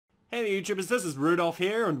Hey there YouTubers, this is Rudolph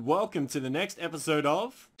here and welcome to the next episode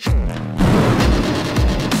of... Hey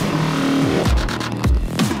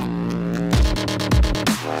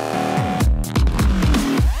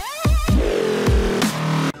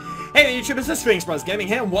there YouTubers, this is Sphinx Bros Gaming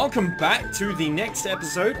here and welcome back to the next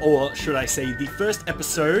episode, or should I say the first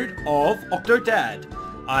episode of Octodad.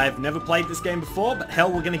 I've never played this game before, but hell,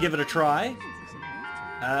 we're gonna give it a try.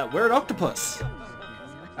 We're at Octopus.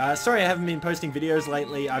 Sorry I haven't been posting videos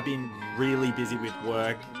lately. I've been really busy with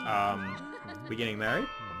work. We're getting married?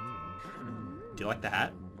 Do you like the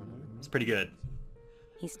hat? It's pretty good.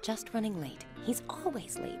 He's just running late. He's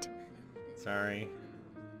always late. Sorry.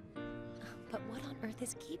 But what on earth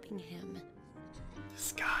is keeping him?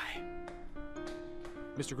 This guy.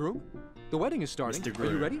 Mr. Groom, the wedding is starting. Mr. Are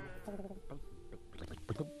you Groom. ready?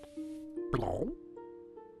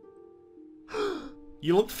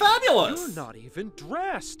 You look fabulous! You're not even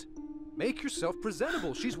dressed. Make yourself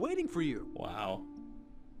presentable. She's waiting for you. Wow.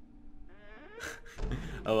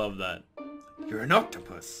 I love that. You're an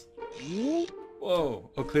octopus. Whoa.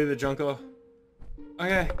 I'll clear the junk off.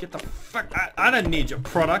 Okay, get the fuck... I don't need your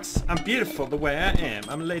products. I'm beautiful the way I am.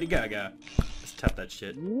 I'm Lady Gaga. Let's tap that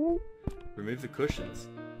shit. Remove the cushions.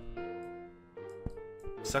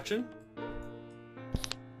 Suction?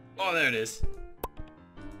 Oh, there it is.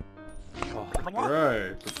 Oh,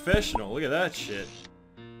 bro. Professional. Look at that shit.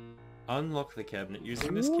 Unlock the cabinet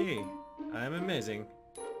using this key. I am amazing.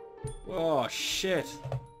 Oh, shit.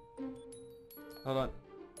 Hold on.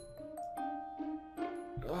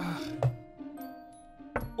 Ugh.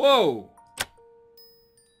 Whoa!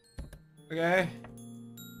 Okay.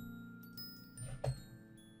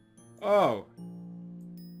 Oh.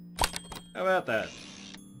 How about that?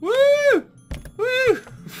 Woo! Woo!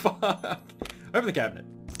 Fuck. Open the cabinet.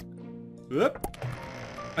 Whoop.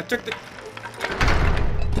 I took the...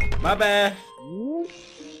 My bad.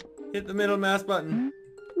 Hit the middle mouse button.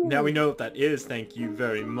 Now we know what that is, thank you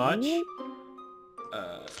very much.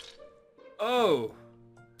 Oh.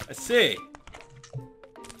 I see.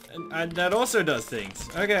 And that also does things.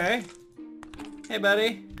 Okay. Hey,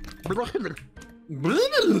 buddy.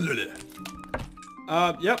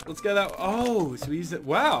 Yep, let's go that... Oh, so we use it...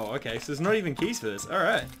 Wow, okay, so there's not even keys for this.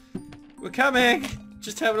 Alright. We're coming!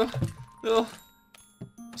 Just having a little...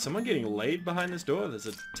 Someone getting laid behind this door? There's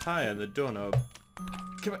a tie on the doorknob.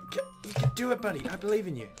 Come on, you can do it, buddy. I believe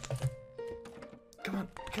in you. Come on,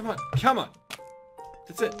 come on, come on!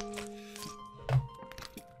 That's it.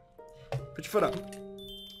 Put your foot up.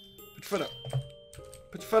 Put your foot up.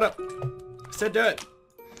 Put your foot up. I said do it.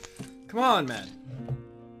 Come on, man.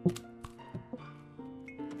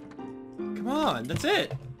 Come on, that's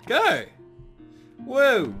it. Go.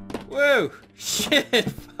 Whoa. Whoa. Shit.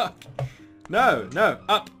 Fuck. No, no.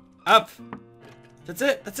 Up. Up. That's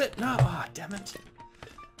it. That's it. No. Ah, oh, damn it.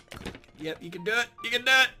 Yep, you can do it. You can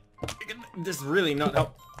do it. You can... This is really not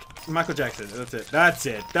help. Michael Jackson. That's it. That's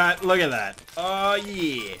it. That. Look at that. Oh,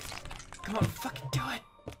 yeah. Come on, fucking do it.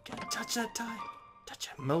 Touch that tie. Touch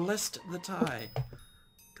it. Molest the tie.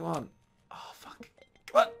 Come on. Oh, fuck.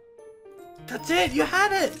 Come on. That's it. You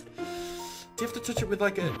had it. Do you have to touch it with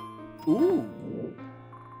like a... Ooh.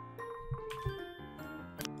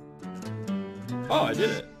 Oh, I did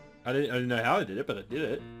it. I didn't know how I did it, but I did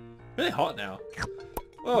it. Really hot now.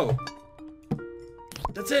 Whoa.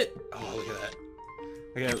 That's it. Oh, look at that.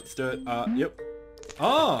 Okay, let's do it. Yep.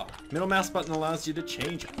 Oh, middle mouse button allows you to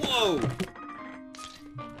change. Whoa.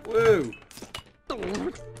 Whoa.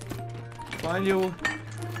 Find your...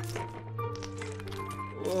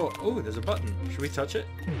 Whoa. Oh, there's a button. Should we touch it?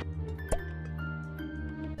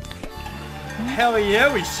 Hell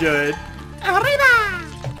yeah, we should. Arriba!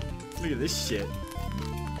 Look at this shit.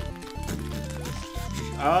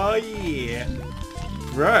 Oh yeah.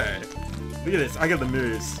 Bro. Look at this. I got the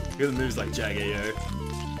moves. I got the moves like Jagger,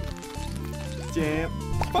 Damn.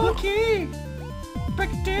 Funky!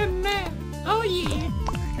 Back down now. Oh yeah.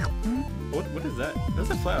 What is that?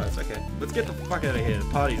 Those are flowers. Okay. Let's get the fuck out of here. The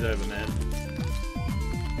party's over, man.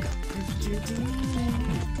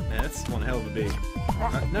 Man, that's one hell of a beat.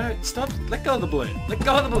 No, stop. Let go of the balloon. Let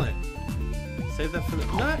go of the balloon. Save that for the...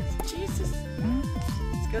 No, Jesus.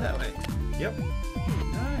 Let's go that way. Yep.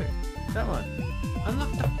 No, that one.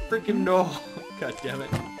 Unlock the freaking door. God damn it.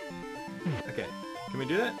 Okay. Can we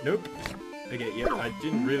do that? Nope. Okay, yep. I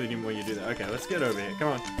didn't want you to do that. Okay, let's get over here.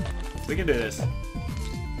 Come on. We can do this.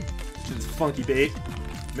 To this funky beat.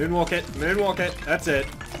 Moonwalk it. Moonwalk it. That's it.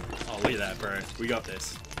 Oh, look at that, bro. We got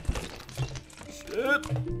this. Shit.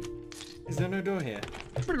 Is there no door here?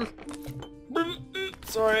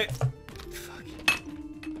 Sorry. Fuck.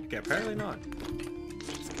 Okay, apparently not.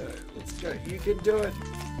 Let's go. Let's go. You can do it.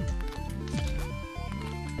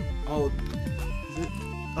 Oh, is it?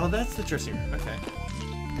 Oh, that's the dressing room. Okay.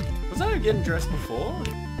 Was I getting dressed before?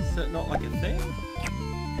 Is that not like a thing?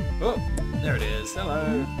 Oh, there it is.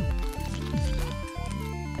 Hello.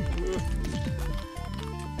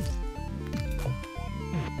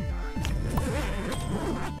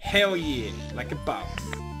 Hell yeah, like a box.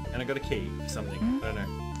 And I got a key for something. I don't know.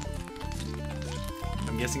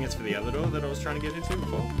 I'm guessing it's for the other door that I was trying to get into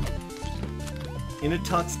before. Inner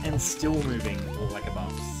tuts and still moving, or like a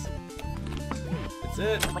box. That's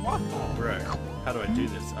it. Oh, bro. How do I do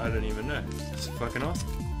this? I don't even know. It's fucking awesome.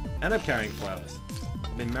 And I'm carrying flowers.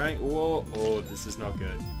 I've been marrying. Whoa, oh, this is not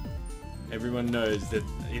good. Everyone knows that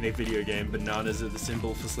in a video game, bananas are the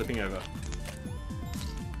symbol for slipping over.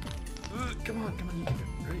 Come on, you can go.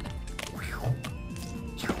 Ready?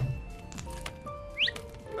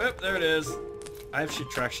 Oh, there it is. I have shit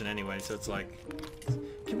traction anyway, so it's like...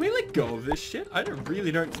 Can we let go of this shit? I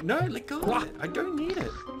really don't... No, let go of it. I don't need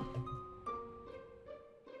it.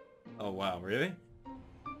 Oh, wow, really?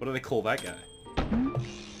 What do they call that guy? Oh,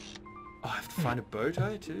 I have to find a bow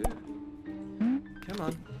tie too? Come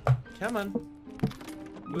on. Come on.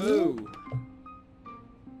 Whoa.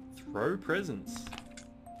 Throw presents.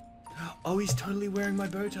 Oh, he's totally wearing my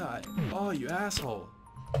bow tie. Oh, you asshole.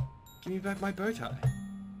 Give me back my bow tie.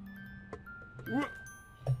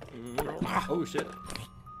 Oh, shit.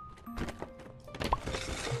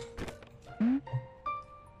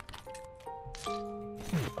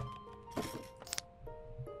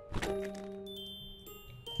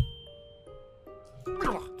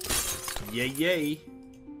 Yay, yay.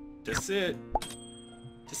 That's it.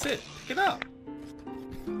 That's it. Pick it up.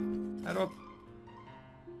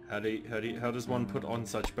 How does one put on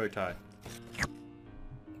such bow tie?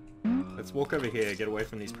 Let's walk over here, get away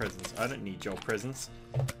from these presents. I don't need your presents.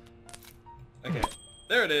 Okay.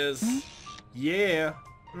 There it is. Yeah.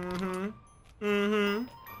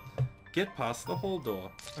 Get past the hall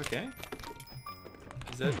door. Okay.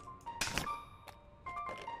 Is that...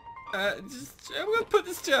 I'm gonna put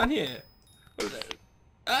this down here.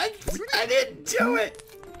 I didn't do it!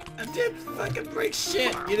 I didn't fucking break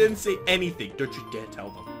shit! You didn't see anything. Don't you dare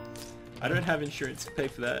tell them. I don't have insurance to pay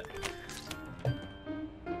for that.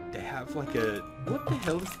 They have like a... What the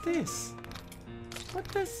hell is this?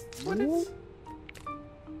 What is...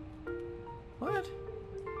 What?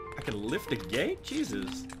 I can lift a gate?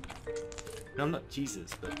 Jesus. No, I'm not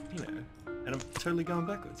Jesus, but, you know. And I'm totally going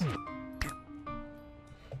backwards.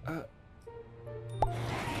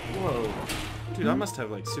 Whoa. Dude, I must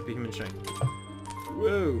have like superhuman strength.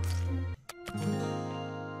 Whoa.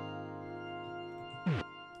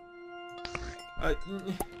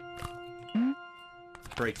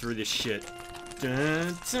 Break through this shit.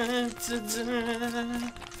 Dun, dun, dun,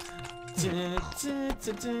 dun. Dun, dun,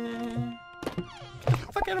 dun, dun. Get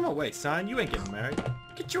the fuck out of my way, son. You ain't getting married.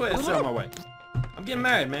 Get your ass out of my way. I'm getting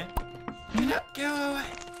married, man. Get up, get out of my way.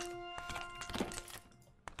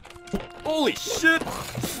 Holy shit!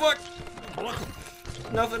 Fuck!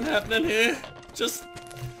 Nothing happening here. Just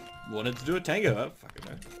wanted to do a tango. Oh, fucking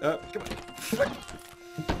no. Come on. Fuck.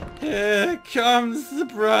 Here comes the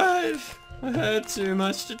bride. I had too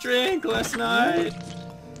much to drink last night.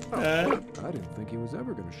 I didn't think he was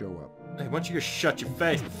ever gonna show up. Hey, why don't you go shut your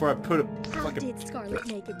face before I put a How fucking... did Scarlet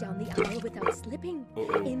make it down the aisle without slipping?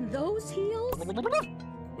 Uh-oh. In those heels? Uh-oh.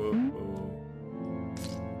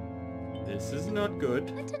 This is not good.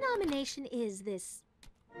 What denomination is this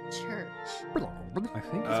church? I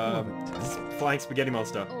think it's more of a temple. Flying spaghetti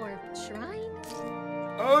monster. Or shrine?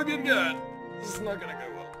 Oh, good God. This is not gonna go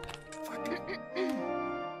well. Fuck.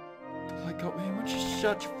 Oh my God, man, why don't you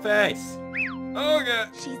shut your face? Oh, God.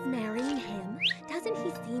 She's marrying him. Doesn't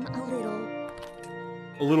he seem a little...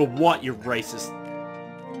 A little what, you racist?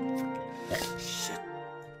 Shit.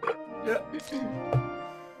 Yeah.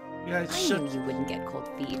 Yeah, I shut... knew you wouldn't get cold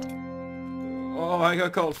feet. Oh, I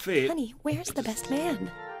got cold feet. Honey, where's the best man?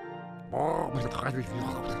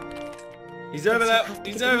 He's over that.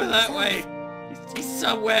 He's over that way. He's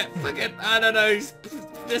somewhere. Fucking, I don't know. He's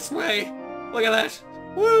this way. Look at that.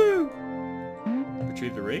 Woo!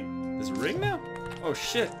 Retrieve the ring. There's a ring now. Oh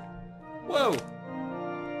shit. Whoa.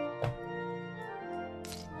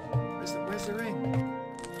 Where's the ring?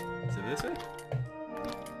 Is it this way?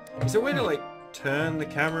 Is there a way to like turn the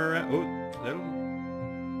camera around? Oh, that'll.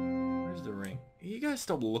 Where's the ring? You guys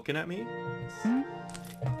stop looking at me.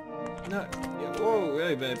 No. Yeah, whoa,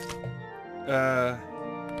 hey, babe.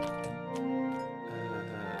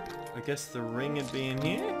 I guess the ring would be in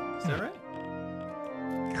here? Is that right?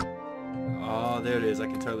 Oh, there it is. I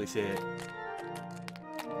can totally see it.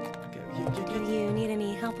 Okay. Do you need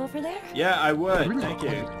any help over there? Yeah, I would. Thank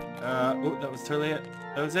you. Oh, that was totally it.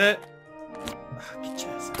 That was it. Oh, get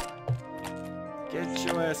your ass out. Get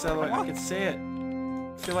your ass out of the way. I can see it.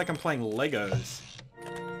 I feel like I'm playing Legos.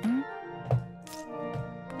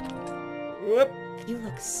 Whoop. You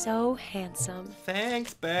look so handsome.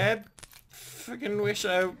 Thanks, babe. Freaking wish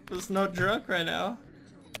I was not drunk right now.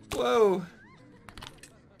 Whoa.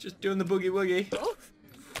 Just doing the boogie woogie.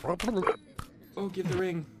 Oh, give the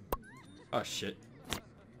ring. Oh, shit.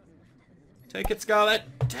 Take it, Scarlett.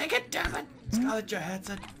 Take it, damn it. Scarlett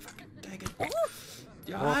Johansson. Fucking take it.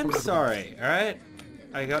 Yo, I'm sorry, alright?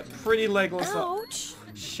 I got pretty legless. Ouch.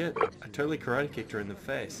 Shit, I totally karate kicked her in the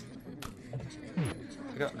face.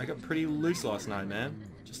 I got pretty loose last night, man.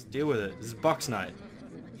 Just deal with it. This is box night.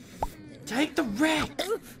 Take the ring!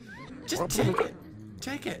 Just take it.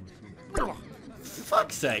 Take it. For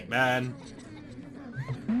fuck's sake, man.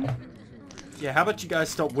 Yeah, how about you guys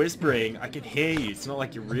stop whispering? I can hear you. It's not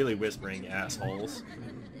like you're really whispering, assholes.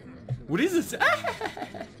 What is this?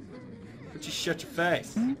 Would you shut your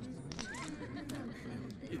face?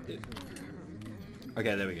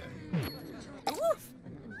 Okay, there we go.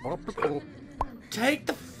 Take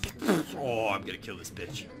the... Oh, I'm gonna kill this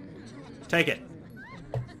bitch. Take it.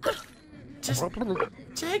 Just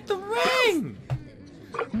take the ring!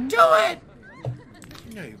 Do it!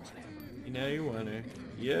 You know you want to. You know you want to.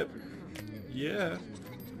 Yep. Yeah.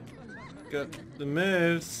 Got the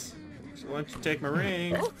moves. So why don't you take my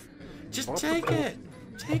ring? Just take it.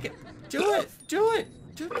 Take it. Do it. Do it.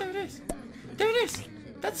 Do it. There it is. There it is.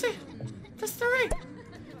 That's it. That's the ring.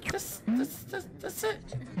 That's it.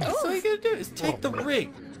 That's all you gotta do is take the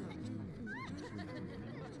ring.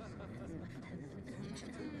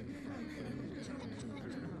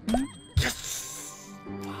 Yes!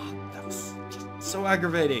 Fuck, that was just so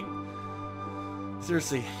aggravating.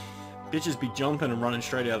 Seriously, bitches be jumping and running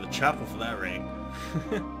straight out of the chapel for that ring.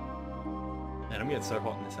 Man, I'm getting so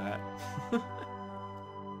hot in this hat.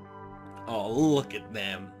 Oh, look at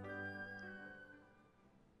them.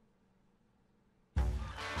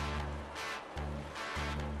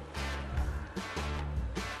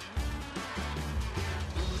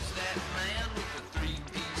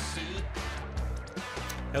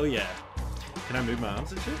 Hell yeah. Can I move my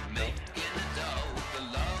arms and shit?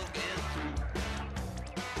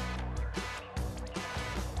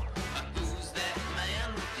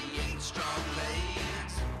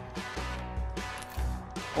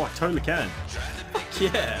 Oh, I totally can. Fuck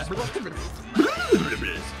yeah.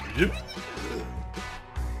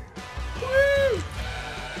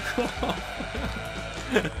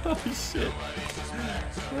 Holy shit.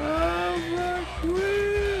 Oh, fuck.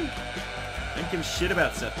 Woo. Don't give a shit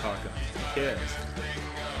about Seth Parker. Who cares?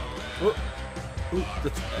 Oh. Ooh,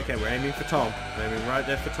 okay, we're aiming for Tom. We're aiming right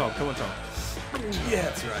there for Tom. Come on, Tom. Yeah,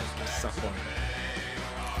 that's right. Suck one.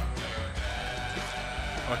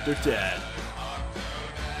 Octodad.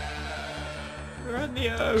 Run the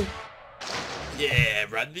O. Yeah,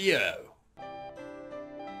 run the O.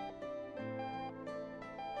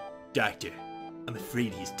 Doctor, I'm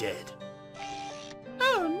afraid he's dead.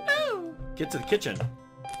 Oh no! Get to the kitchen.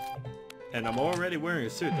 And I'm already wearing a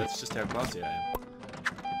suit. That's just how classy I am.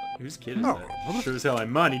 Whose kid is that? Sure as hell I'm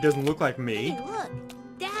mine. He doesn't look like me. Hey, look.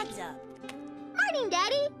 Dad's up. Morning,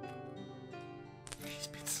 Daddy. She's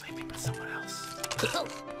been sleeping with someone else. Oh,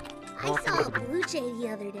 I saw a blue jay the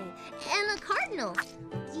other day. And a cardinal.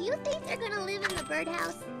 Do you think they're gonna live in the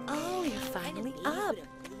birdhouse? Oh, you're finally up.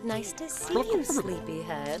 Nice to see you,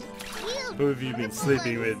 sleepyhead. Ew. Who have you been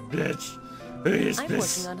sleeping with, bitch? Who is I'm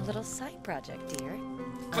this? working on a little side project, dear.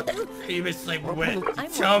 Who have you been sleeping with? I'm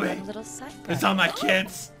Tell working me. on a little side project. It's all my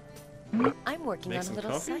kids. I'm working Make on a some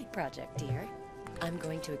little coffee? side project, dear. I'm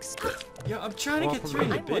going to expose. Yo, I'm trying to get through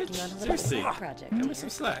you, I'm working bitch. on a little Seriously. side project, Give me dear. some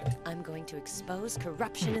slack. I'm going to expose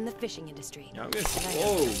corruption in the fishing industry. Yeah, I'm gonna. And I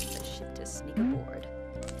Whoa. expect the ship to sneak aboard.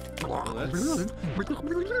 Well, that's...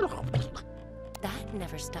 That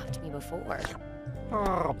never stopped me before.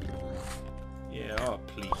 Yeah, oh,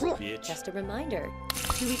 please, bitch. Just a reminder,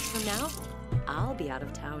 2 weeks from now, I'll be out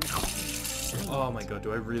of town. Oh my god,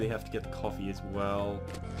 do I really have to get the coffee as well?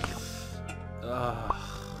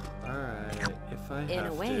 Alright, if I In a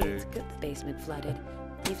have way, to... it's good the basement flooded.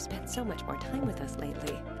 You've spent so much more time with us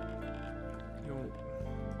lately.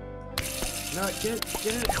 No, get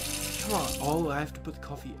it! Come on, oh, I have to put the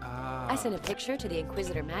coffee... I sent a picture to the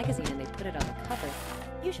Inquisitor magazine and they put it on the cover.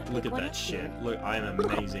 You should Look pick at one that up shit. here. Look, I am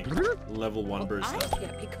amazing. Level 1 I barista.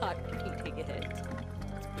 can't be caught reading it.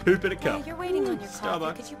 Poop in a Yeah, cup. you're waiting on your Starbucks.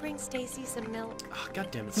 coffee. Could you bring Stacy some milk? Oh,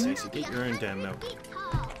 god damn it, Stacey. Get your own damn milk.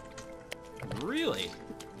 Really?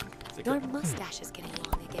 Is it Your good? mustache is getting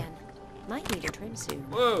long again. Might need a trim soon.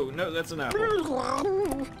 Whoa, no, that's an apple.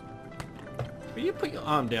 Will you put your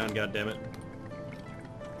arm down, goddammit?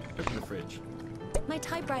 Open the fridge. My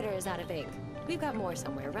typewriter is out of ink. We've got more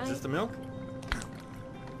somewhere, right? Is this the milk?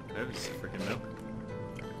 That is freaking milk.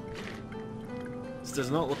 This does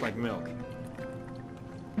not look like milk.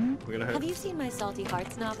 We're gonna Have you seen my Salty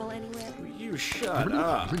Hearts novel anywhere? You shut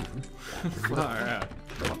up. Far out.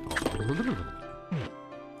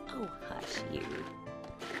 Oh, hush you.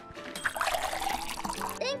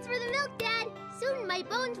 Thanks for the milk, Dad. Soon my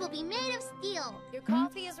bones will be made of steel. Your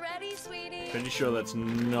coffee is ready, sweetie. Pretty sure that's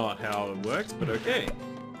not how it works, but okay.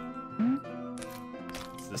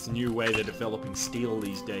 It's this new way they're developing steel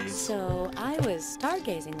these days. So, I was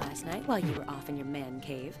stargazing last night while you were off in your man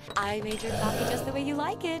cave. I made your coffee just the way you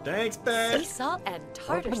like it. Thanks, Sea babe. salt and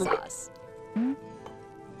tartar sauce.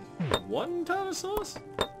 One tartar sauce?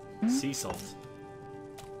 Sea salt.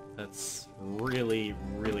 That's really,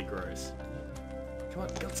 really gross. Come on,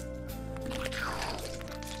 let's...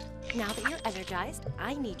 Now that you're energized,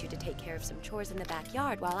 I need you to take care of some chores in the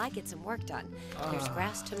backyard while I get some work done. There's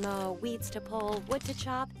grass to mow, weeds to pull, wood to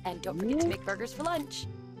chop, and don't forget to make burgers for lunch.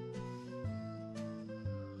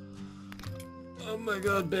 Oh my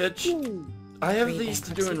god, bitch. I have these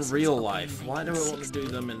to do in real life. Why do I want to do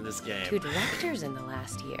them in this 2 game? directors in the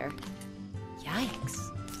last year. Yikes.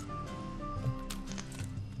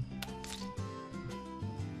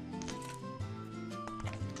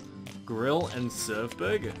 Grill and serve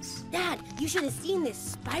burgers. Dad, you should have seen this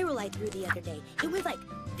spiral I threw the other day. It was like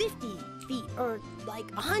 50 feet, or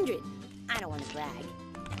like 100. I don't want to brag.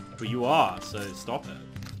 But you are, so stop it.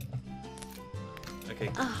 Okay.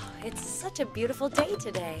 Oh, it's such a beautiful day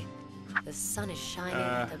today. The sun is shining,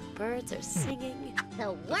 the birds are singing.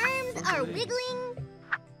 The worms are wiggling.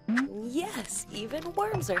 Yes, even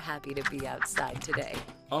worms are happy to be outside today.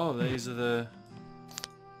 Oh, these are the...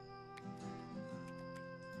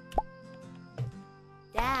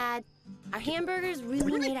 Dad, are hamburgers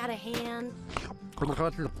really made out of ham?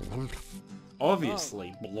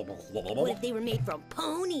 Obviously. What if they were made from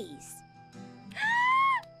ponies?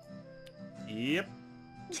 Yep.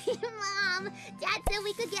 Mom, Dad said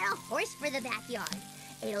we could get a horse for the backyard.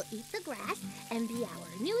 It'll eat the grass and be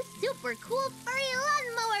our new super cool furry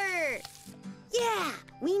lawnmower. Yeah,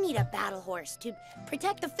 we need a battle horse to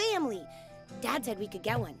protect the family. Dad said we could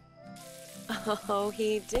get one. Oh,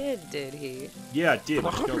 he did he? Yeah, I did.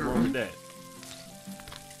 What's going wrong with that?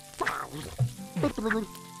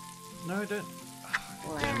 No, I don't.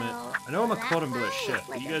 Damn it. I know I'm a cotton blue shit,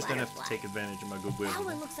 but you guys don't have to take advantage of my goodwill. That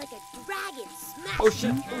one looks like a dragon. Smash Oh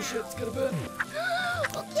shit, it's gonna burn.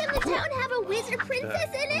 Can the town have a wizard princess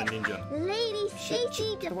in I'm a it? ninja. Lady Shit,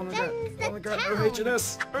 Stacy don't wanna defends die. Oh my the god, town.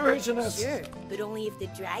 OHS! OHS! Sure, but only if the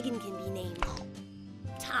dragon can be named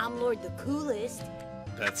Tom Lord the Coolest.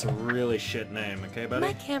 That's a really shit name, okay, buddy?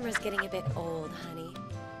 My camera's getting a bit old, honey.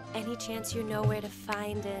 Any chance you know where to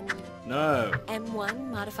find an No. M1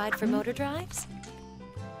 modified for motor drives?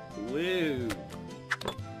 Woo.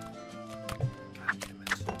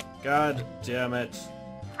 God damn it.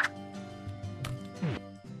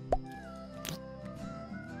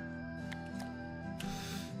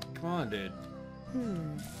 Come on, dude.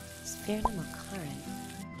 Spearnum current.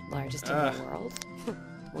 Largest in the world?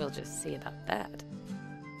 We'll just see about that.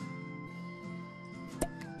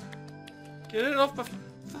 Get it off my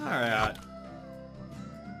far out.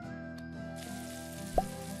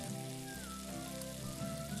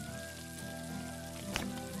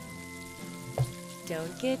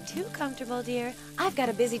 Don't get too comfortable, dear. I've got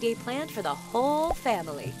a busy day planned for the whole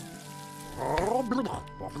family.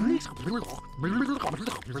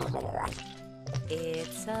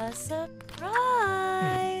 It's a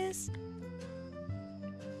surprise.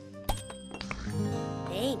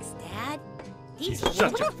 Thanks, Dad. These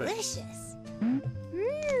Shut are your face. delicious.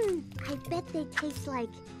 I bet they taste like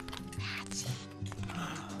magic.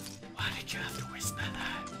 Why did you have to whisper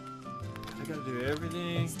that? I gotta do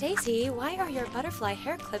everything. Stacy, why are your butterfly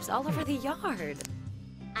hair clips all over the yard?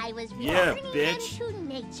 I was Yeah, returning bitch. them to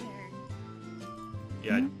nature.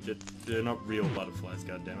 Yeah, they're not real butterflies,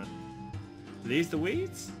 goddammit. Are these the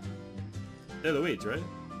weeds? They're the weeds, right?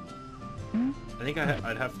 I think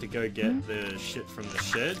I'd have to go get the shit from the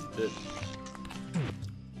shed.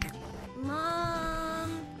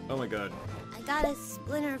 Mom, Oh my god. I got a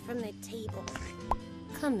splinter from the table.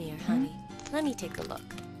 Come here, honey. Let me take a look.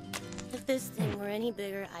 If this thing were any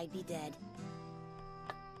bigger, I'd be dead.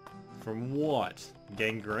 From what?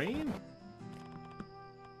 Gangrene?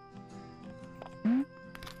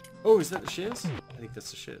 Oh, is that the shears? I think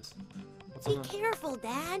that's the shears. What's Be on that? careful,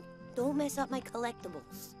 Dad. Don't mess up my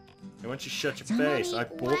collectibles. Hey, why don't you shut your face? I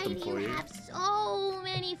bought why them do for you. you have so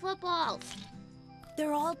many footballs?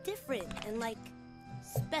 They're all different and like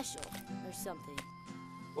special or something.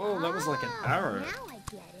 Whoa, that was like an arrow. Now I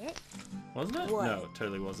Get it? Wasn't it? What? No, it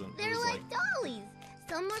totally wasn't. It They're was like dollies.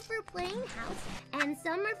 Some are for playing house, and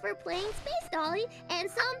some are for playing space dolly, and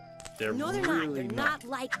some... they're No, they're really not. They're not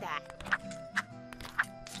like that.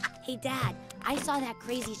 Hey, Dad, I saw that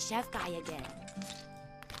crazy chef guy again.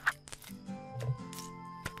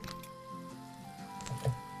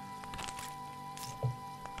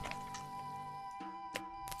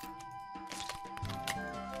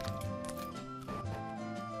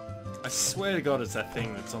 I swear to God, it's that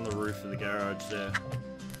thing that's on the roof of the garage there.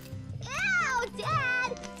 Ow,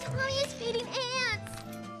 Dad! Tommy is feeding ants!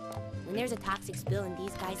 When there's a toxic spill and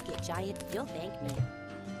these guys get giant, you'll thank me.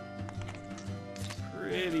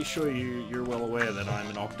 Pretty sure you're well aware that I'm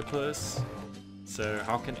an octopus. So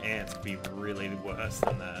how can ants be really worse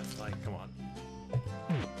than that? Like, come on.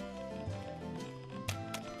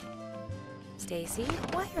 Stacy,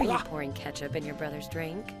 why are you pouring ketchup in your brother's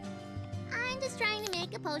drink? I'm just trying to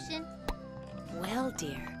make a potion. Well,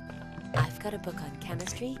 dear, I've got a book on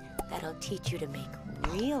chemistry that'll teach you to make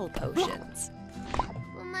real potions.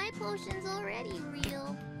 Well, my potion's already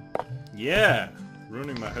real. Yeah,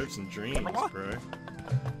 ruining my hopes and dreams, bro.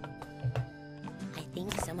 I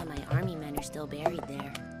think some of my army men are still buried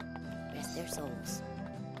there. Rest their souls.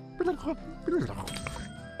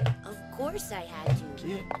 Of course I had to.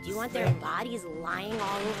 Yeah, Do you want their bodies lying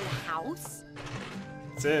all over the house?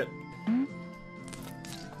 That's it.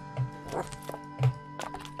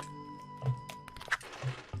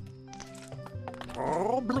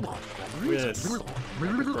 Yes.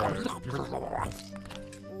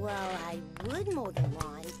 Well, I would mow the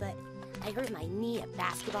lawn, but I hurt my knee at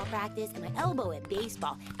basketball practice, and my elbow at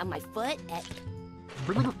baseball, and my foot at...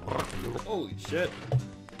 Holy shit.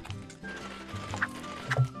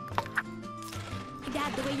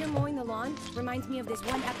 Dad, the way you're mowing the lawn reminds me of this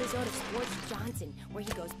one episode of Sports Johnson, where he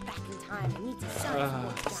goes back in time and meets his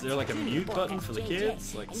son. Is there like a mute button for the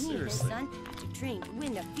kids? Like, and he and his seriously. son have to train to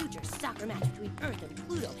win the future soccer match between Earth and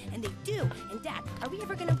Pluto, and they do. And Dad, are we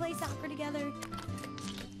ever gonna play soccer together?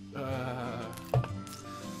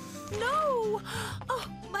 No! Oh,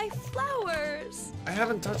 my flowers! I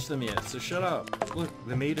haven't touched them yet, so shut up. Look,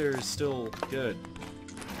 the meter is still good.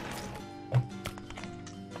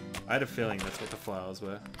 I had a feeling that's what the flowers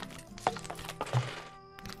were.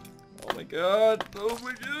 Oh my god! Oh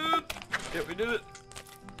my god! Yeah, we did it!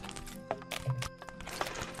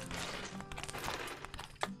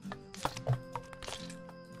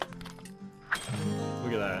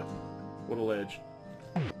 Look at that. What a ledge.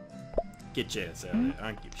 Get your ass out of there. I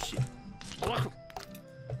don't give a shit. Oh,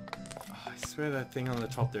 I swear that thing on the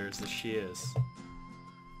top there is the shears.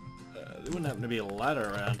 There wouldn't happen to be a ladder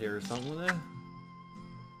around here or something, would there?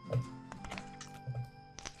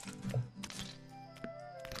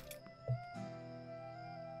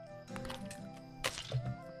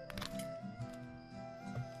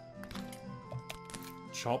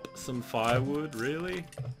 Chop some firewood, really?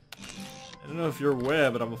 I don't know if you're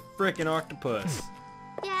aware, but I'm a frickin' octopus.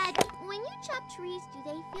 Dad, when you chop trees, do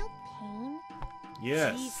they feel pain?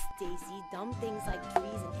 Yes. Jeez, Stacy, dumb things like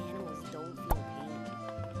trees and animals don't feel pain.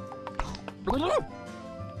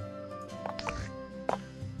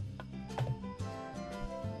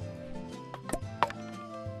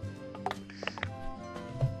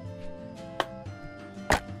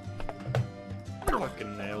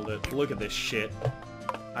 Fucking nailed it. Look at this shit.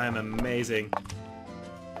 I am amazing.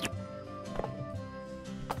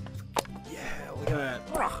 Yeah, look at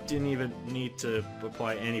that. Didn't even need to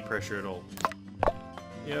apply any pressure at all.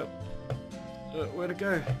 Yep. Where'd it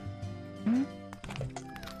go?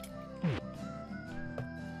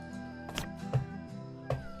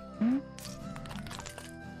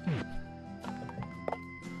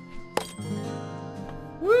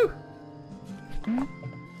 Woo!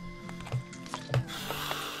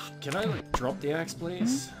 Can I, like, drop the axe,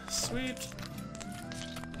 please? Sweet.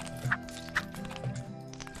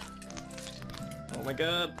 Oh my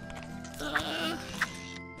god. Ah.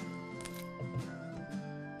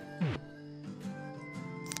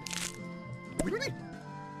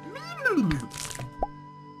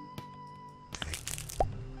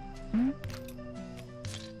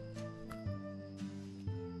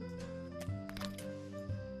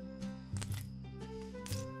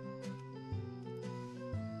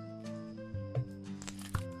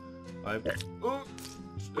 Oh,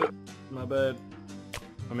 shit, my bad.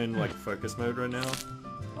 I'm in like focus mode right now.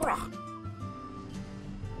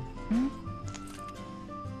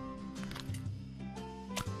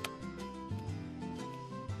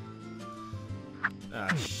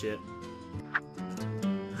 Ah, shit.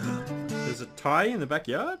 There's a tie in the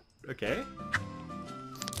backyard? Okay.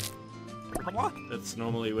 That's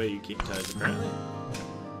normally where you keep ties, apparently.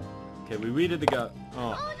 Okay, we weeded the gut.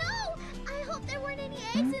 Oh. Oh no! I hope there weren't any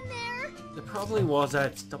eggs in there. There probably was,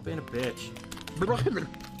 Ed. Stop being a bitch.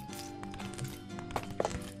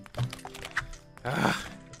 Ah.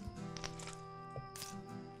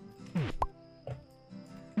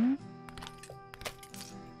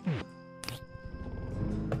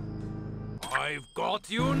 I've got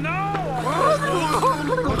you now!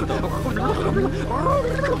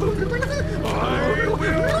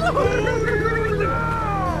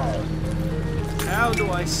 How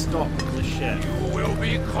do I stop the shit? You will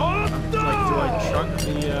be caught Like, do I chunk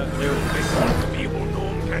the, there it is. People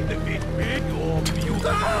known can defeat me or you.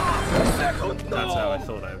 That's how I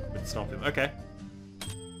thought I would stop him. Okay.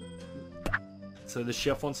 So the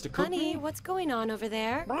chef wants to cook Honey, me? what's going on over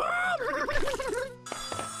there?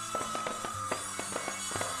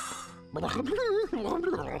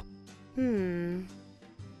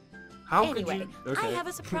 How Anyway, could you... Okay. I have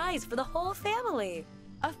a surprise for the whole family.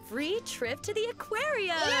 A free trip to the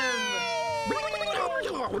aquarium.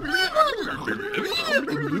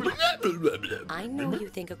 I know you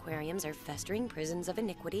think aquariums are festering prisons of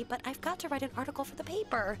iniquity, but I've got to write an article for the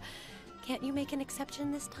paper. Can't you make an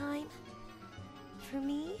exception this time? For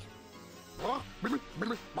me? Oh,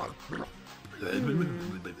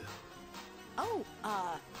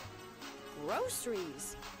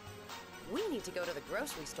 groceries. We need to go to the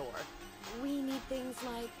grocery store. We need things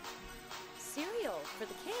like cereal for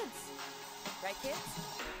the kids. Right, kids?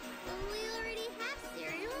 We already have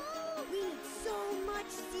cereal. We need so much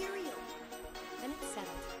cereal. Then it's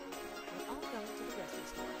settled. We'll all go to the grocery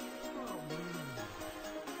store.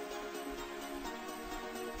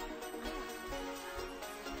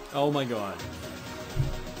 Oh my god.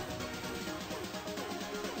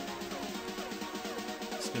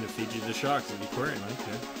 Just gonna feed you the sharks in the aquarium,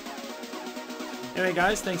 okay. Anyway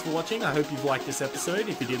guys, thanks for watching. I hope you've liked this episode.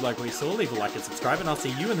 If you did like what you saw, leave a like and subscribe, and I'll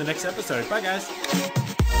see you in the next episode. Bye guys! Seems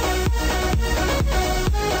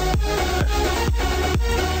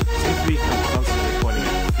to be constantly pointing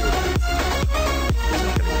at the field. It's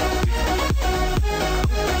not gonna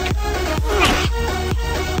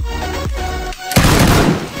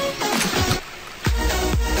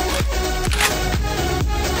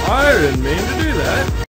I didn't mean to do that.